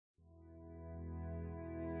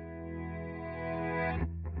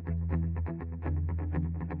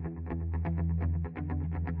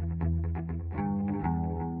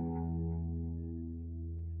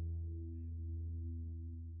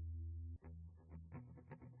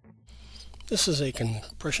This is a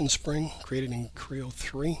compression spring created in Creo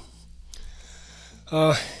 3.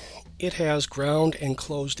 It has ground and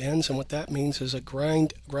closed ends, and what that means is a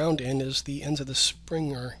ground end is the ends of the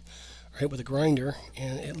spring are hit with a grinder,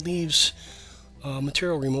 and it leaves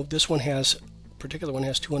material removed. This particular one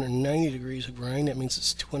has 290 degrees of grind. That means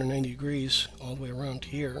it's 290 degrees all the way around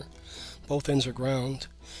here. Both ends are ground,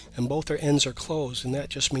 and both their ends are closed, and that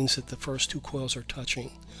just means that the first two coils are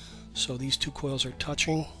touching. So these two coils are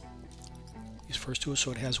touching, these first two,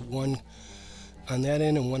 so it has one on that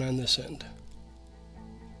end and one on this end.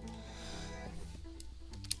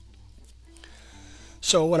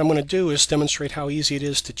 So what I'm going to do is demonstrate how easy it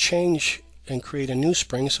is to change and create a new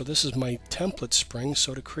spring. So this is my template spring.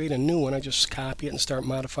 So to create a new one, I just copy it and start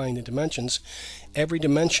modifying the dimensions. Every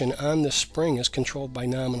dimension on this spring is controlled by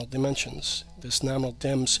nominal dimensions. This nominal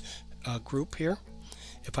dims group here,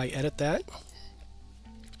 if I edit that,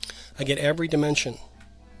 I get every dimension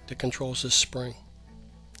that controls this spring.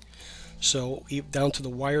 So down to the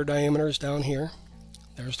wire diameters down here.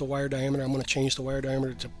 There's the wire diameter. I'm going to change the wire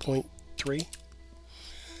diameter to 0.3.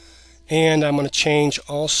 And I'm going to change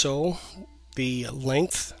also the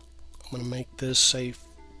length. I'm going to make this, say,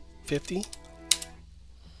 50.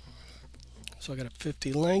 So I got a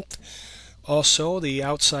 50 length. Also, the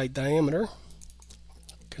outside diameter,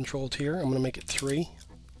 controlled here, I'm going to make it 3.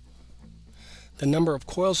 The number of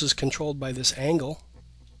coils is controlled by this angle.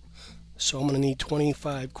 So I'm going to need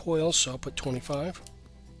 25 coils, so I'll put 25.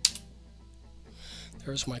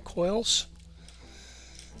 There's my coils.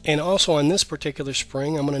 And also on this particular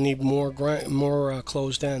spring, I'm going to need more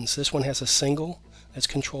closed ends. This one has a single that's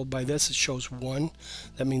controlled by this. It shows 1.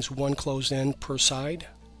 That means 1 closed end per side.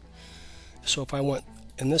 So if I want,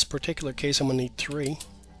 in this particular case, I'm going to need 3.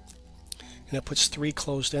 And it puts 3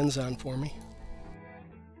 closed ends on for me.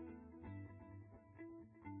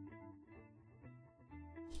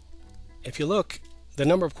 If you look, the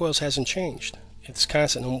number of coils hasn't changed. It's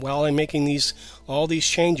constant. And while I'm making all these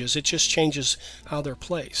changes, it just changes how they're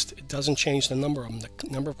placed. It doesn't change the number of them. The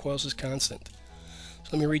number of coils is constant. So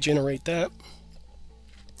let me regenerate that.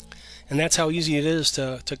 And that's how easy it is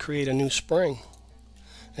to create a new spring.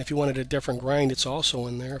 And if you wanted a different grind, it's also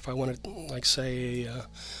in there. If I wanted, like, say, a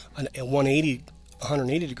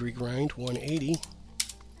 180 degree grind, 180,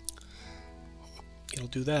 it'll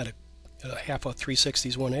do that. Half of 360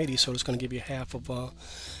 is 180, so it's going to give you half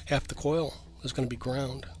the coil is going to be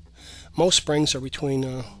ground. Most springs are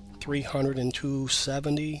between 300 and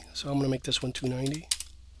 270, so I'm going to make this one 290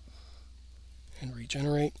 and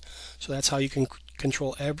regenerate. So that's how you can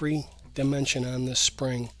control every dimension on this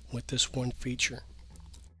spring with this one feature.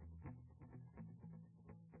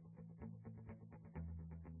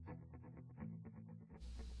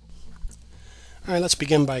 Alright, let's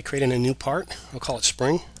begin by creating a new part. I'll call it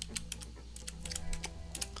spring.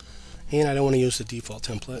 And I don't want to use the default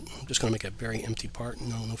template. I'm just going to make a very empty part.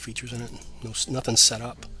 No features in it. Nothing set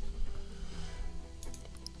up.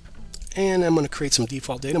 And I'm going to create some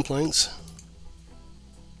default datum planes.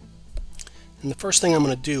 And the first thing I'm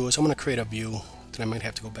going to do is I'm going to create a view that I might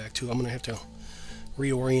have to go back to. I'm going to have to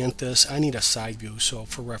reorient this. I need a side view, so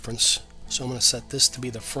for reference. So I'm going to set this to be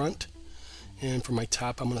the front. And for my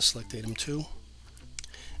top, I'm going to select datum 2.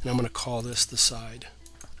 And I'm going to call this the side.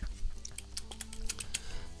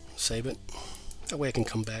 Save it. That way I can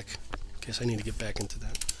come back in case I need to get back into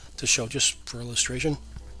that to show just for illustration.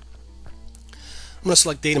 I'm going to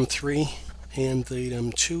select datum 3 and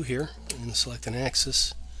datum 2 here and select an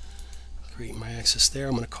axis. Create my axis there.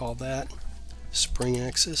 I'm going to call that spring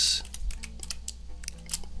axis.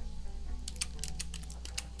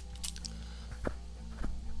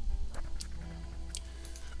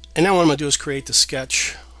 And now what I'm going to do is create the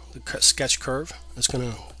sketch curve. That's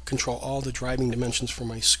going to control all the driving dimensions for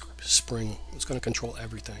my spring. It's going to control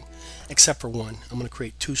everything except for one. I'm going to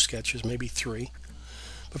create 2 sketches, maybe 3.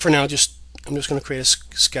 But for now, I'm just going to create a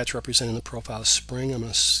sketch representing the profile spring. I'm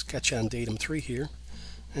going to sketch on datum 3 here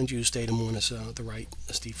and use datum 1 as the right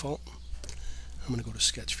as default. I'm going to go to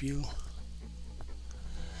sketch view.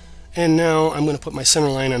 And now I'm going to put my center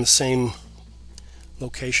line on the same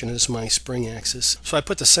location as my spring axis. So I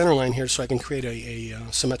put the center line here so I can create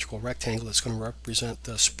a symmetrical rectangle that's going to represent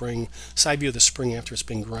the spring, side view of the spring after it's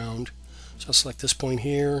been ground. So I'll select this point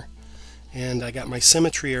here, and I got my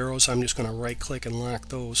symmetry arrows. I'm just going to right click and lock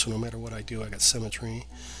those, so no matter what I do I got symmetry.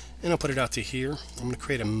 And I'll put it out to here. I'm going to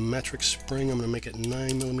create a metric spring. I'm going to make it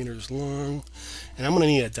 9 millimeters long, and I'm going to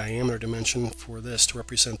need a diameter dimension for this to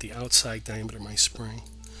represent the outside diameter of my spring.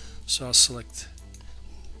 So I'll select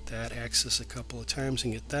that axis a couple of times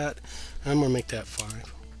and get that. I'm going to make that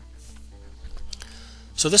 5.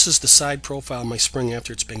 So this is the side profile of my spring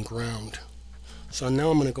after it's been ground. So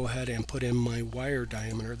now I'm going to go ahead and put in my wire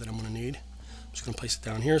diameter that I'm going to need. I'm just going to place it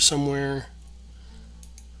down here somewhere.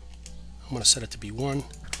 I'm going to set it to be 1.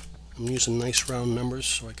 I'm using nice round numbers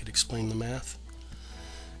so I could explain the math.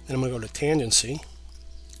 Then I'm going to go to tangency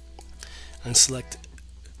and select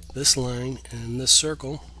this line and this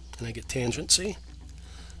circle, and I get tangency.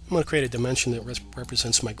 I'm going to create a dimension that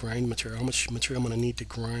represents my grind material, how much material I'm going to need to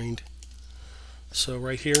grind. So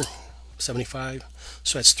right here, 75,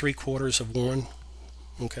 so that's 3/4 of 1.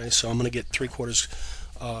 Okay, so I'm going to get 3/4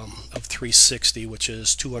 of 360, which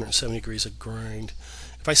is 270 degrees of grind.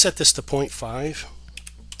 If I set this to 0.5,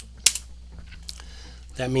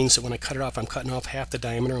 that means that when I cut it off, I'm cutting off half the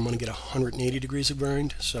diameter. I'm going to get 180 degrees of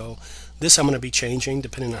grind. So this I'm going to be changing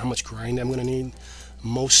depending on how much grind I'm going to need.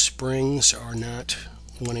 Most springs are not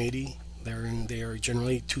 180. They are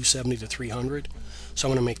generally 270 to 300. So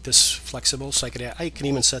I'm going to make this flexible. So I can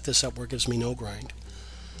even set this up where it gives me no grind.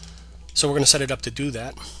 So we're going to set it up to do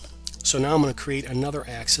that. So now I'm going to create another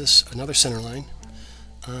axis, another center line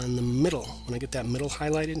on the middle. When I get that middle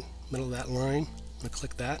highlighted, middle of that line, I'm going to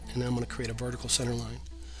click that, and then I'm going to create a vertical center line.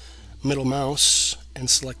 Middle mouse and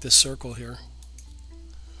select this circle here.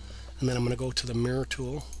 And then I'm going to go to the mirror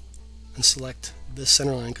tool and select this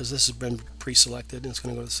center line because this has been pre-selected, and it's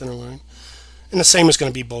going to go to the center line. And the same is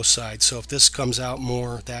going to be both sides. So if this comes out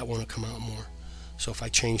more, that one will come out more. So if I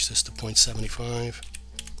change this to 0.75,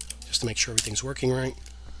 just to make sure everything's working right,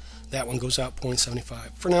 that one goes out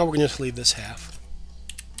 0.75. For now, we're going to just leave this half.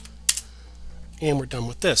 And we're done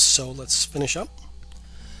with this. So let's finish up.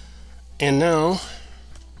 And now,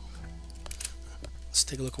 let's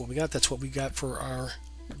take a look at what we got. That's what we got for our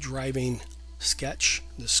driving sketch.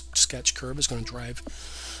 This sketch curve is going to drive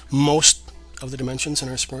most of the dimensions in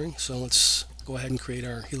our spring. So let's go ahead and create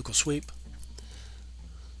our helical sweep.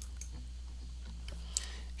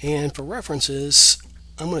 And for references,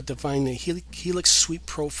 I'm going to define the helix sweep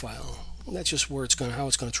profile. That's just where how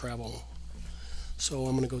it's going to travel. So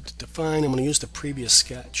I'm going to go to define. I'm going to use the previous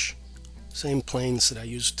sketch. Same planes that I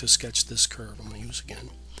used to sketch this curve I'm going to use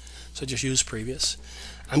again. So just use previous.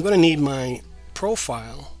 I'm going to need my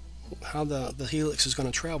profile, how the helix is going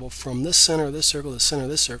to travel from this center of this circle to the center of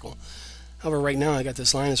this circle. However, right now I got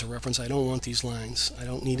this line as a reference. I don't want these lines. I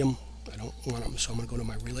don't need them. I don't want them. So I'm going to go to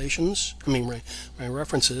my relations, my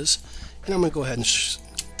references, and I'm going to go ahead and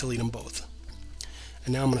delete them both.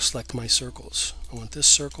 And now I'm going to select my circles. I want this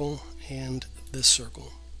circle and this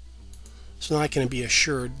circle. So now I can be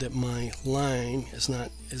assured that my line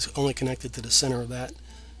is only connected to the center of that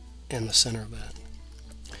and the center of that.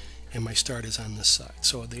 And my start is on this side.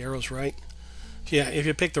 So the arrow's right. Yeah, if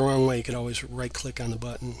you pick the wrong way, you could always right click on the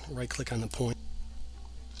button, right click on the point.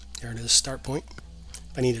 There it is, start point.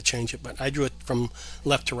 I need to change it, but I drew it from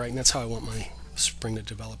left to right, and that's how I want my spring to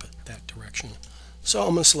develop it, that direction. So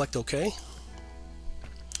I'm going to select OK.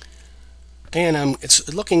 And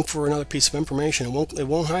it's looking for another piece of information. It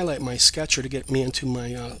won't highlight my sketcher to get me into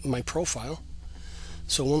my my profile.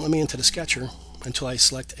 So it won't let me into the sketcher until I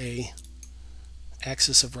select a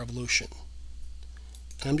axis of revolution.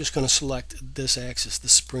 And I'm just going to select this axis, the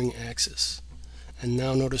spring axis. And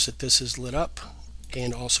now notice that this is lit up,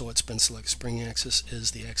 and also it's been selected. Spring axis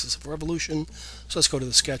is the axis of revolution. So let's go to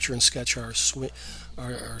the sketcher and sketch our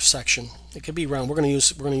section. It could be round. We're going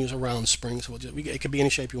to use a round spring. So it could be any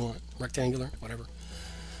shape you want, rectangular, whatever.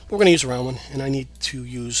 But we're going to use a round one, and I need to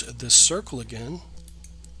use this circle again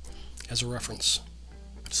as a reference.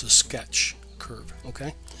 It's a sketch curve.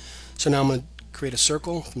 Okay. So now I'm going to create a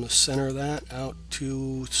circle from the center of that out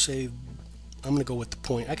to, say, I'm going to go with the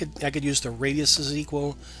point. I could use the radius is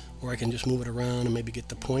equal, or I can just move it around and maybe get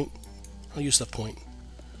the point. I'll use the point.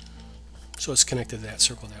 So it's connected to that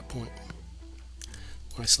circle at that point.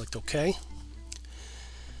 When I select OK,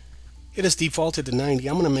 it is defaulted to 90.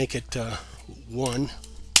 I'm going to make it 1. And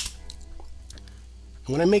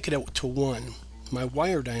when I make it to 1, my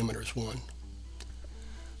wire diameter is 1.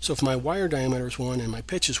 So if my wire diameter is 1 and my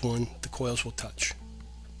pitch is 1, the coils will touch.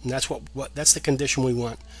 And that's the condition we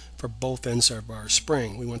want for both ends of our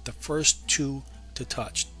spring. We want the first two to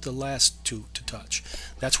touch, the last two to touch.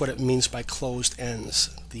 That's what it means by closed ends.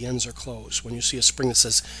 The ends are closed. When you see a spring that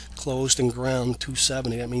says closed and ground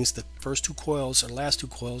 270, that means the first two coils or last two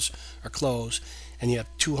coils are closed, and you have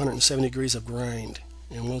 270 degrees of grind.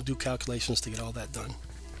 And we'll do calculations to get all that done.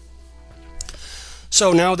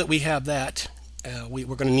 So now that we have that, we're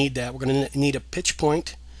going to need that. We're going to need a pitch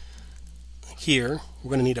point here. We're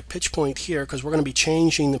going to need a pitch point here because we're going to be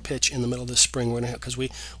changing the pitch in the middle of the spring. We're going to because we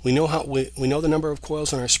know the number of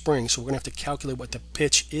coils in our spring, so we're going to have to calculate what the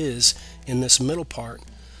pitch is in this middle part.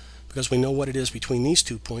 Because we know what it is between these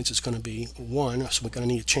 2 points, it's going to be 1. So we're going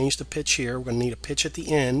to need to change the pitch here. We're going to need a pitch at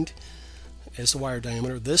the end, as the wire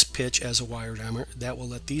diameter, this pitch as a wire diameter. That will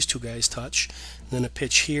let these two guys touch. And then a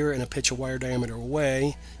pitch here and a pitch a wire diameter away,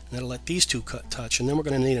 and that'll let these two touch. And then we're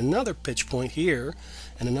going to need another pitch point here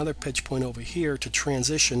and another pitch point over here to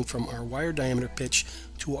transition from our wire diameter pitch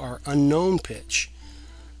to our unknown pitch.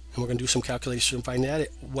 And we're going to do some calculation to find out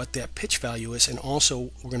what that pitch value is, and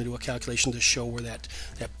also we're going to do a calculation to show where that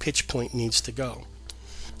pitch point needs to go.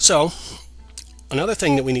 So another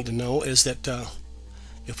thing that we need to know is that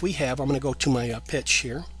if we have, I'm going to go to my pitch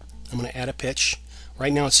here. I'm going to add a pitch.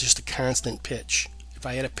 Right now it's just a constant pitch. If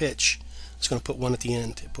I add a pitch, it's going to put one at the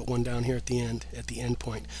end. Put one down here at the end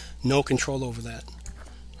point. No control over that.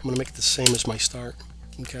 I'm going to make it the same as my start.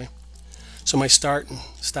 Okay. So my start and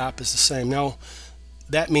stop is the same. Now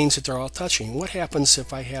that means that they're all touching. What happens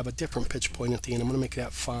if I have a different pitch point at the end? I'm going to make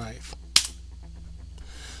that 5.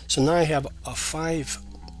 So now I have a 5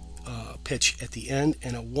 pitch at the end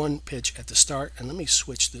and a 1 pitch at the start. And let me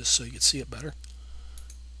switch this so you can see it better.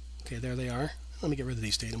 Okay, there they are. Let me get rid of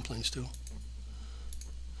these datum planes too.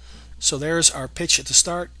 So there's our pitch at the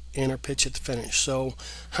start and our pitch at the finish. So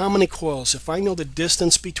how many coils? If I know the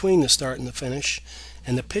distance between the start and the finish,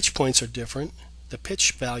 and the pitch points are different, the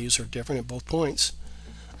pitch values are different at both points,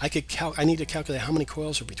 I need to calculate how many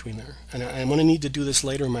coils are between there. And I'm going to need to do this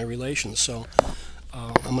later in my relations. So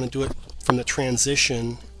I'm going to do it from the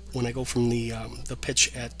transition. When I go from the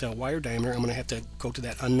pitch at wire diameter, I'm going to have to go to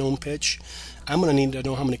that unknown pitch. I'm going to need to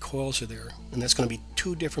know how many coils are there, and that's going to be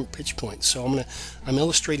 2 different pitch points. So I'm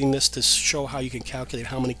illustrating this to show how you can calculate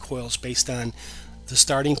how many coils based on the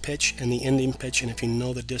starting pitch and the ending pitch, and if you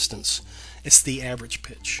know the distance. It's the average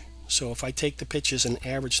pitch. So if I take the pitches and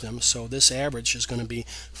average them, so this average is going to be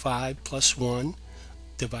 5 plus 1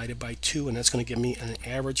 divided by 2, and that's going to give me an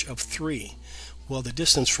average of 3. Well, the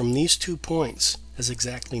distance from these 2 points is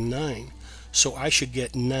exactly 9. So I should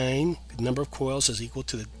get 9, the number of coils is equal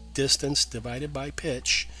to the distance divided by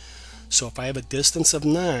pitch. So if I have a distance of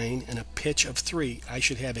 9 and a pitch of 3, I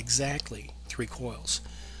should have exactly 3 coils.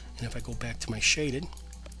 And if I go back to my shaded,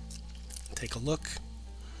 take a look,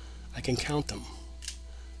 I can count them.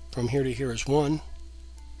 From here to here is 1,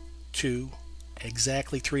 2,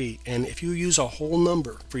 exactly 3. And if you use a whole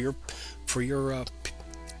number for your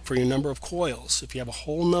number of coils, if you have a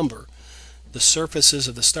whole number, the surfaces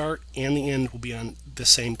of the start and the end will be on the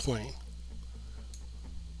same plane.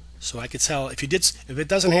 So I could tell if it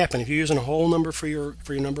doesn't happen, if you're using a whole number for your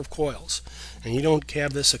number of coils and you don't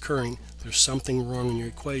have this occurring, there's something wrong in your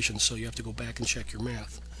equation, so you have to go back and check your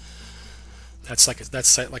math. That's like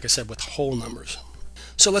I said, with whole numbers.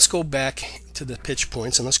 So let's go back to the pitch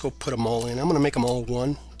points and let's go put them all in. I'm going to make them all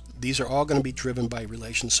 1. These are all going to be driven by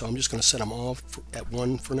relations, so I'm just going to set them all at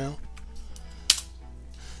 1 for now.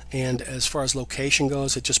 And as far as location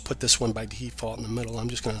goes, it just put this one by default in the middle. I'm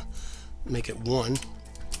just going to make it 1,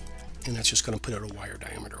 and that's just going to put it a wire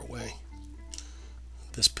diameter away.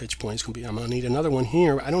 This pitch point is going to be, I'm going to need another one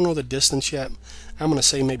here. I don't know the distance yet. I'm going to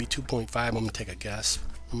say maybe 2.5. I'm going to take a guess.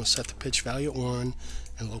 I'm going to set the pitch value at 1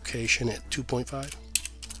 and location at 2.5.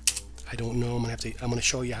 I don't know. I'm going to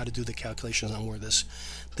show you how to do the calculations on where this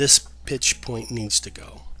pitch point needs to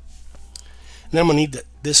go. And then I'm going to need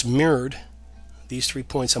this mirrored. These 3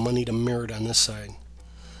 points, I'm going to need them mirrored on this side.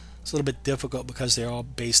 It's a little bit difficult because they're all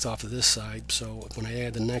based off of this side, so when I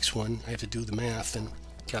add the next one, I have to do the math and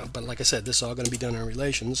count. But like I said, this is all going to be done in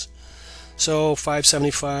relations. So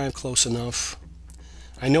 575, close enough.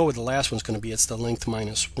 I know what the last one's going to be. It's the length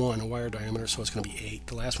minus 1, a wire diameter, so it's going to be 8.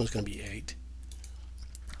 The last one's going to be 8.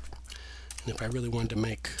 And if I really wanted to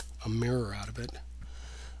make a mirror out of it,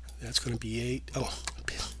 that's going to be 8. Oh,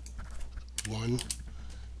 1.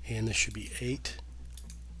 And this should be 8.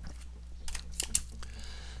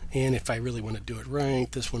 And if I really want to do it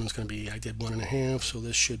right, this one is going to be, I did 1.5, so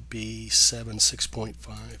this should be 7,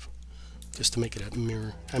 6.5. Just to make it a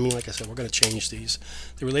mirror. I mean, like I said, we're going to change these.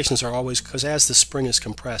 The relations are always, because as the spring is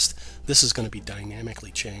compressed, this is going to be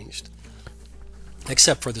dynamically changed.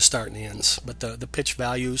 Except for the start and the ends. But the pitch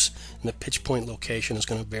values and the pitch point location is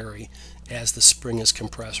going to vary as the spring is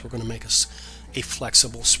compressed. We're going to make a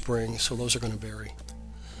flexible spring, so those are going to vary.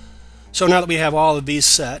 So now that we have all of these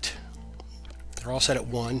set, they're all set at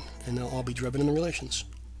 1, and they'll all be driven in the relations.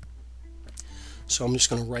 So I'm just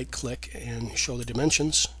going to right click and show the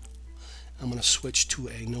dimensions. I'm going to switch to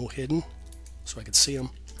a no hidden so I can see them.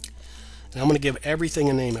 And I'm going to give everything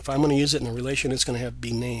a name. If I'm going to use it in a relation, it's going to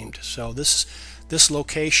be named. So this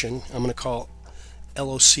location, I'm going to call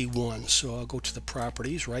LOC1. So I'll go to the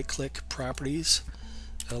properties, right click, properties,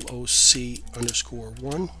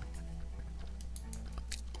 LOC_1.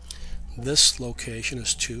 This location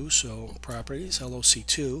is 2, so properties,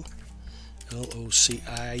 LOC2,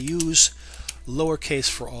 LOC. I use lowercase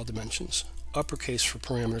for all dimensions. uppercase for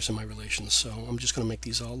parameters in my relations, so I'm just going to make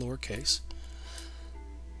these all lowercase.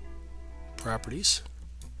 Properties.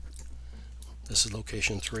 This is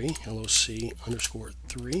location 3, LOC underscore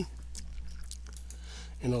 3.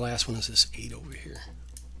 And the last one is this 8 over here.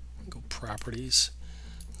 Go properties.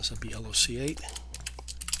 This will be LOC 8.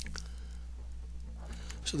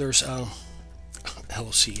 So there's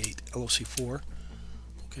LOC 8, LOC 4,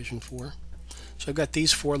 location 4. So I've got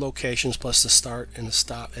these 4 locations plus the start and the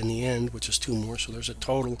stop and the end, which is 2 more. So there's a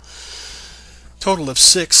total of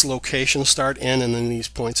 6 locations, start, end, and then these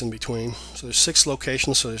points in between. So there's 6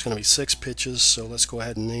 locations, so there's going to be 6 pitches. So let's go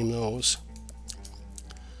ahead and name those.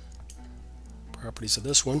 Properties of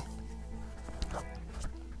this one.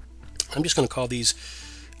 I'm just going to call these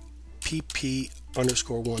PP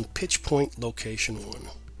underscore 1, pitch point location 1.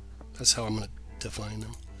 That's how I'm going to define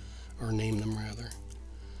them, or name them rather.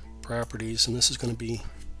 Properties, and this is going to be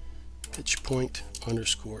pitch point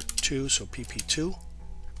underscore 2, so PP2.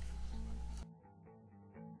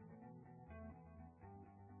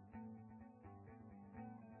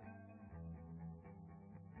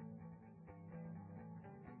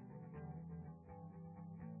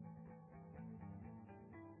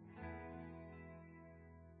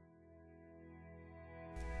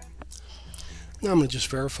 Now I'm going to just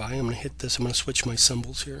verify. I'm going to hit this. I'm going to switch my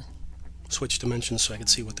symbols here, switch dimensions so I can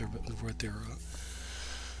see what their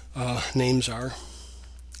names are.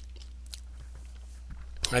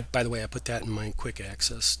 By the way, I put that in my quick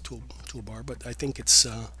access toolbar, but I think it's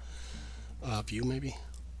view maybe.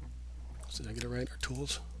 Did I get it right? Or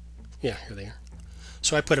tools? Yeah, here they are.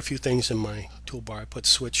 So I put a few things in my toolbar. I put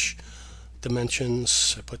switch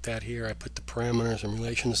dimensions. I put that here. I put the parameters and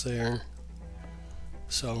relations there.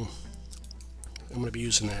 So I'm going to be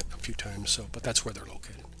using that a few times, but that's where they're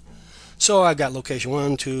located. So I've got location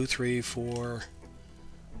 1, 2, 3, 4.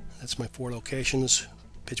 That's my 4 locations.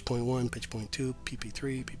 Pitch point 1, pitch point 2,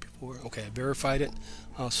 PP3, PP4. Okay, I verified it.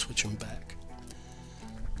 I'll switch them back.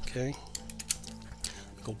 Okay.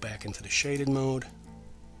 Go back into the shaded mode.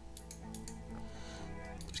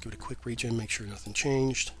 Just give it a quick regen, make sure nothing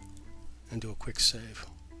changed, and do a quick save.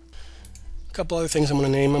 A couple other things I'm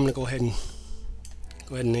going to name. I'm going to go ahead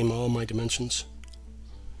and name all my dimensions.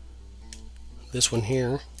 This one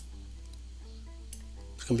here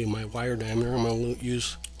is going to be my wire diameter. I'm going to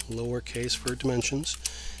use lowercase for dimensions.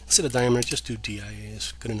 Instead of diameter, just do DIA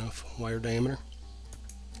is good enough. Wire diameter.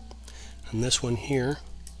 And this one here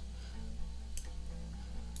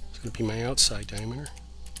is going to be my outside diameter.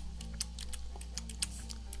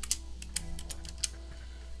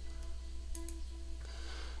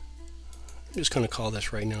 I'm just going to call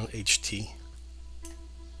this right now HT,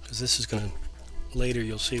 because this is going to, later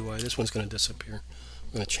you'll see why this one's going to disappear.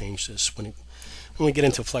 I'm going to change this when we get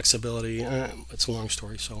into flexibility. It's a long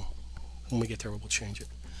story, so when we get there we'll change it.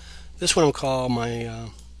 This one I'll call my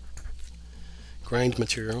grind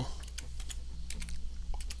material.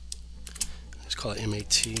 Let's call it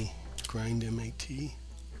MAT, grind MAT.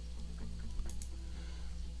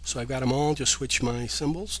 So I've got them all. Just switch my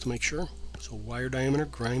symbols to make sure. So wire diameter,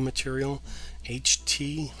 grind material,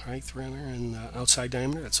 HT, height rather, and outside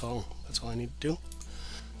diameter. That's all I need to do.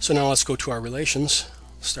 So now let's go to our relations.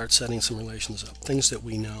 Start setting some relations up. Things that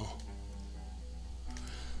we know.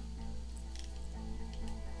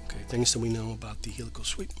 Okay, things that we know about the helical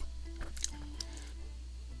sweep.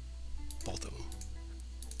 Both of them.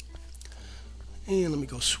 And let me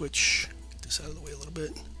go switch, get this out of the way a little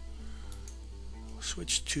bit.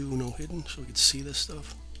 Switch to no hidden so we can see this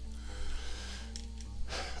stuff.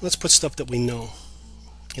 Let's put stuff that we know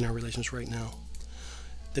in our relations right now.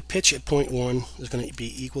 The pitch at point 1 is going to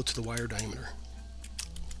be equal to the wire diameter.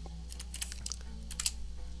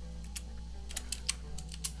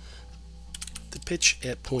 The pitch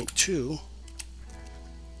at point 2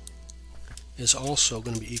 is also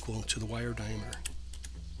going to be equal to the wire diameter.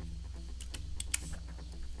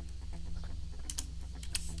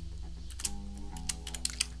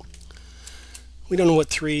 We don't know what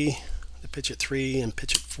the pitch at 3 and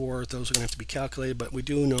pitch at 4, those are going to have to be calculated, but we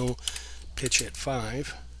do know pitch at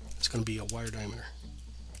 5 is going to be a wire diameter.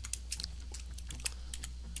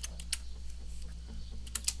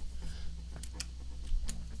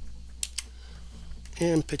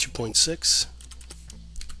 And pitch at point 6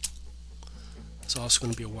 is also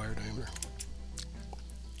going to be a wire diameter.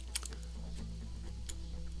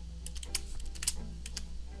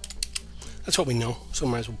 That's what we know, so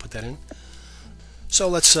we might as well put that in. So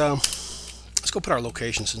let's go put our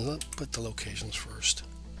locations in. Let's put the locations first.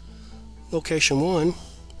 Location 1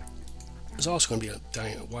 is also going to be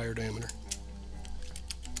a wire diameter.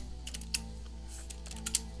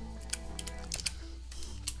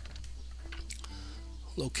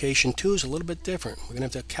 Location 2 is a little bit different. We're going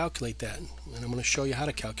to have to calculate that, and I'm going to show you how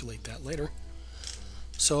to calculate that later.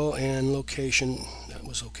 So, and location, that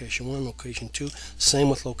was location 1, location 2.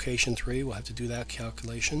 Same with location 3. We'll have to do that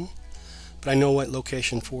calculation. But I know what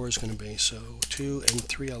location 4 is going to be. So 2 and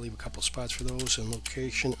 3, I'll leave a couple spots for those. And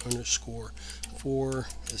location underscore 4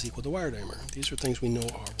 is equal to wire diameter. These are things we know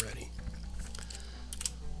already.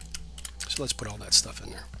 So let's put all that stuff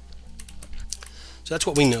in there. So that's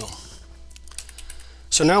what we know.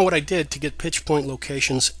 So now what I did to get pitch point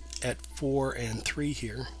locations at 4 and 3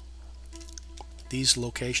 here, these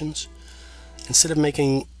locations, instead of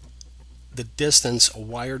making the distance a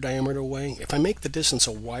wire diameter away, if I make the distance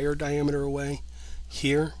a wire diameter away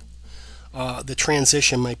here, the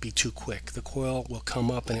transition might be too quick. The coil will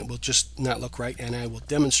come up and it will just not look right, and I will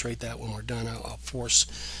demonstrate that when we're done. I'll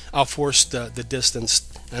force the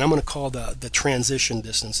distance, and I'm going to call the transition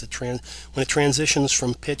distance. When it transitions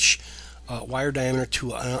from pitch wire diameter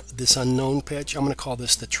to this unknown pitch, I'm going to call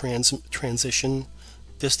this the transition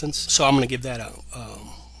distance. So I'm going to give that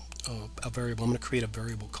a variable. I'm going to create a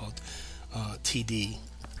variable called TD,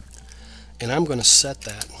 and I'm going to set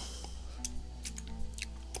that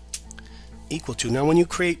equal to. Now when you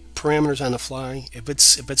create parameters on the fly, if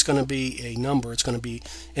it's going to be a number, it's going to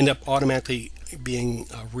end up automatically being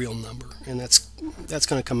a real number, and that's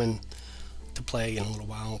going to come in to play in a little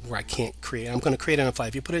while where I can't create. I'm going to create on the fly.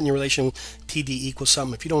 If you put it in your relation TD equals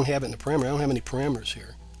something, if you don't have it in the parameter, I don't have any parameters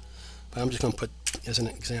here, but I'm just going to put as an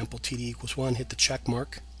example TD equals 1, hit the check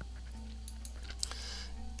mark,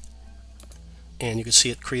 and you can see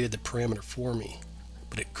it created the parameter for me,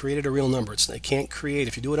 but it created a real number. It can't create,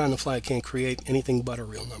 if you do it on the fly, it can't create anything but a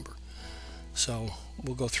real number. So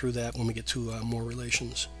we'll go through that when we get to more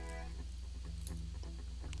relations.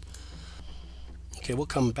 Okay, we'll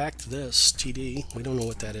come back to this TD. We don't know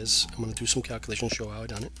what that is. I'm going to do some calculations, show how I've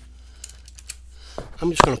done it.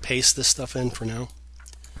 I'm just going to paste this stuff in for now,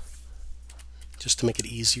 just to make it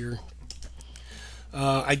easier.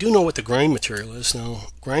 I do know what the grind material is. Now,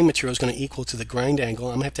 grind material is going to equal to the grind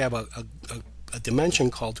angle. I'm going to have a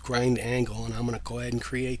dimension called grind angle, and I'm going to go ahead and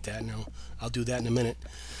create that. Now, I'll do that in a minute.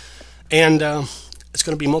 And it's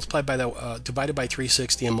going to be multiplied by the divided by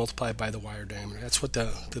 360 and multiplied by the wire diameter. That's what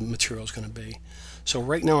the material is going to be. So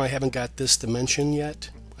right now I haven't got this dimension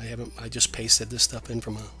yet. I just pasted this stuff in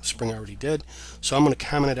from a spring I already did. So I'm going to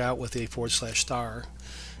comment it out with a /*.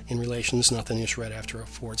 In relations, nothing is read after a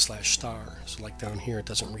 /*. So like down here, it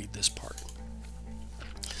doesn't read this part.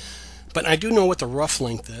 But I do know what the rough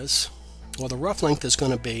length is. Well, the rough length is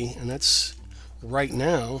going to be, and that's right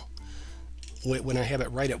now, when I have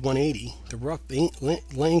it right at 180, the rough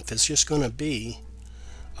length is just going to be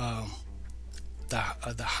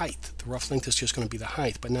the height. The rough length is just going to be the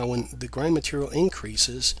height. But now when the grind material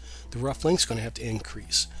increases, the rough length is going to have to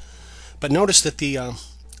increase. But notice that the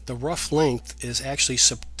rough length is actually,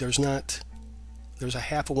 there's a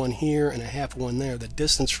half of one here and a half of one there. The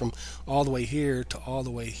distance from all the way here to all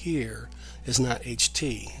the way here is not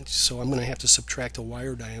HT. So I'm going to have to subtract a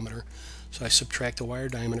wire diameter. So I subtract the wire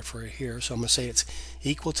diameter for here. So I'm going to say it's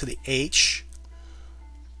equal to the H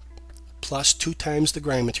plus 2 times the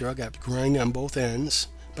grind material. I got grind on both ends,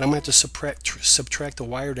 but I'm going to have to subtract the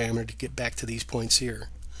wire diameter to get back to these points here.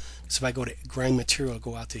 So if I go to grind material, I'll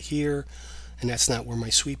go out to here, and that's not where my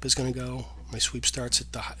sweep is going to go. My sweep starts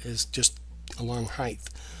at is just along height.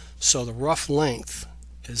 So the rough length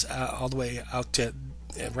is all the way out to,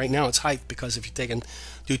 right now it's height, because if you take and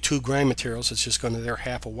do 2 grind materials, it's just going to, they're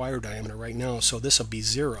half a wire diameter right now. So this will be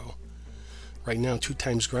 0. Right now 2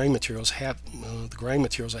 times grind materials, the grind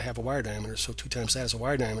materials I have a wire diameter, so 2 times that is a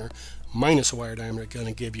wire diameter minus a wire diameter going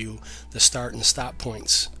to give you the start and stop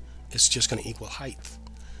points. It's just going to equal height.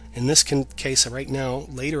 In this case right now,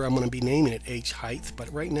 later I'm going to be naming it H height,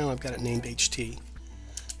 but right now I've got it named HT, and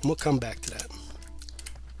we'll come back to that.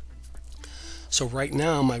 So right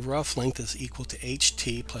now my rough length is equal to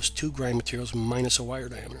HT plus 2 grind materials minus a wire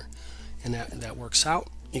diameter, and that works out.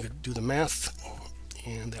 You could do the math,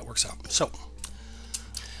 and that works out. So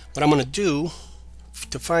what I'm going to do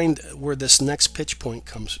to find where this next pitch point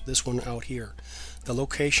comes, this one out here, the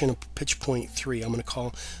location of pitch point 3, I'm going to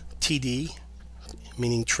call TD,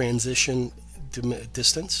 meaning transition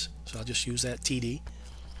distance. So I'll just use that TD.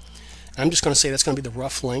 I'm just going to say that's going to be the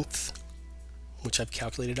rough length, which I've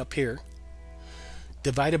calculated up here,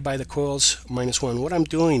 divided by the coils minus 1. What I'm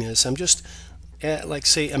doing is I'm just, like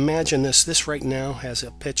say, imagine this right now has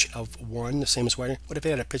a pitch of 1, the same as wire. What if it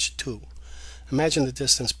had a pitch 2? Imagine the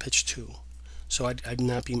distance pitch 2. So I'd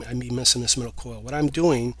be missing this middle coil. What I'm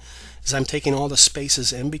doing is I'm taking all the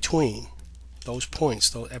spaces in between those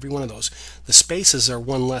points, every one of those. The spaces are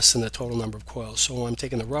 1 less than the total number of coils. So I'm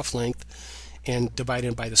taking the rough length and divide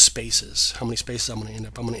it by the spaces. How many spaces I'm going to end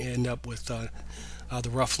up? I'm going to end up with the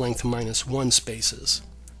rough length minus 1 spaces.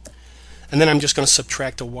 And then I'm just going to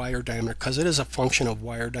subtract the wire diameter because it is a function of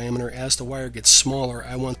wire diameter. As the wire gets smaller,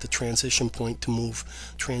 I want the transition point to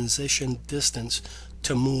move, transition distance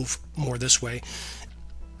to move more this way.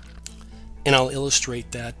 And I'll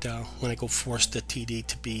illustrate that when I go force the TD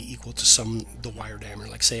to be equal to the wire diameter.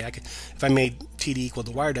 Like say if I made TD equal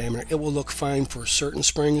to wire diameter, it will look fine for certain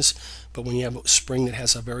springs, but when you have a spring that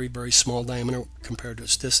has a very, very small diameter compared to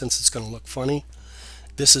its distance, it's going to look funny.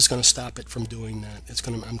 This is going to stop it from doing that.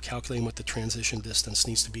 I'm calculating what the transition distance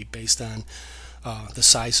needs to be based on the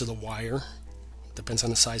size of the wire. Depends on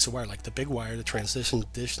the size of the wire. Like the big wire, the transition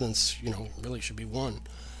distance, really should be 1.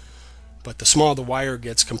 But the smaller the wire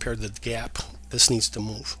gets compared to the gap, this needs to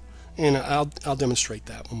move. And I'll demonstrate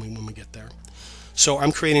that when we get there. So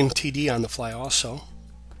I'm creating TD on the fly also.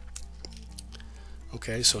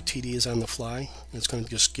 Okay, so TD is on the fly. It's going to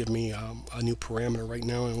just give me a new parameter. Right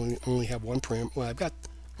now I only have one parameter. Well,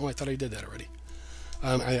 I thought I did that already.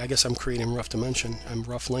 I guess I'm creating rough dimension. I'm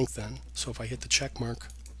rough length then. So if I hit the check mark,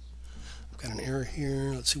 I've got an error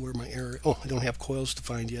here. Let's see where my error. Oh, I don't have coils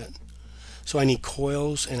defined yet. So I need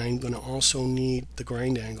coils, and I'm going to also need the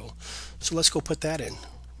grind angle. So let's go put that in.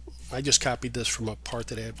 I just copied this from a part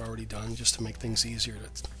that I've already done just to make things easier.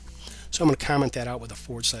 So I'm going to comment that out with a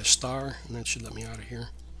 /*, and that should let me out of here.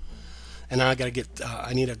 And now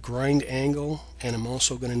I need a grind angle, and I'm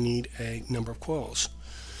also going to need a number of coils.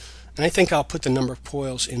 And I think I'll put the number of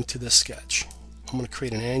coils into this sketch. I'm going to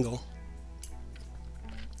create an angle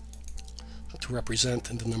to represent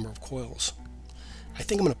the number of coils. I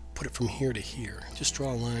think I'm going to put it from here to here. Just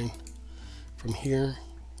draw a line from here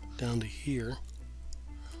down to here,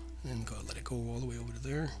 and then let it go all the way over to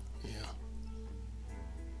there. Yeah.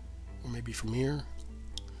 Or maybe from here.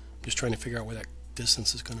 Just trying to figure out where that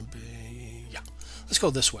distance is going to be. Yeah. Let's go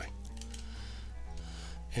this way.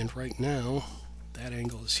 And right now, that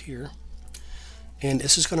angle is here. And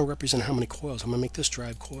this is going to represent how many coils. I'm going to make this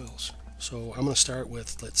drive coils. So I'm going to start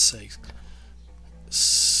with, let's say,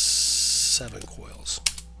 7 coils.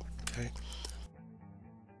 Okay.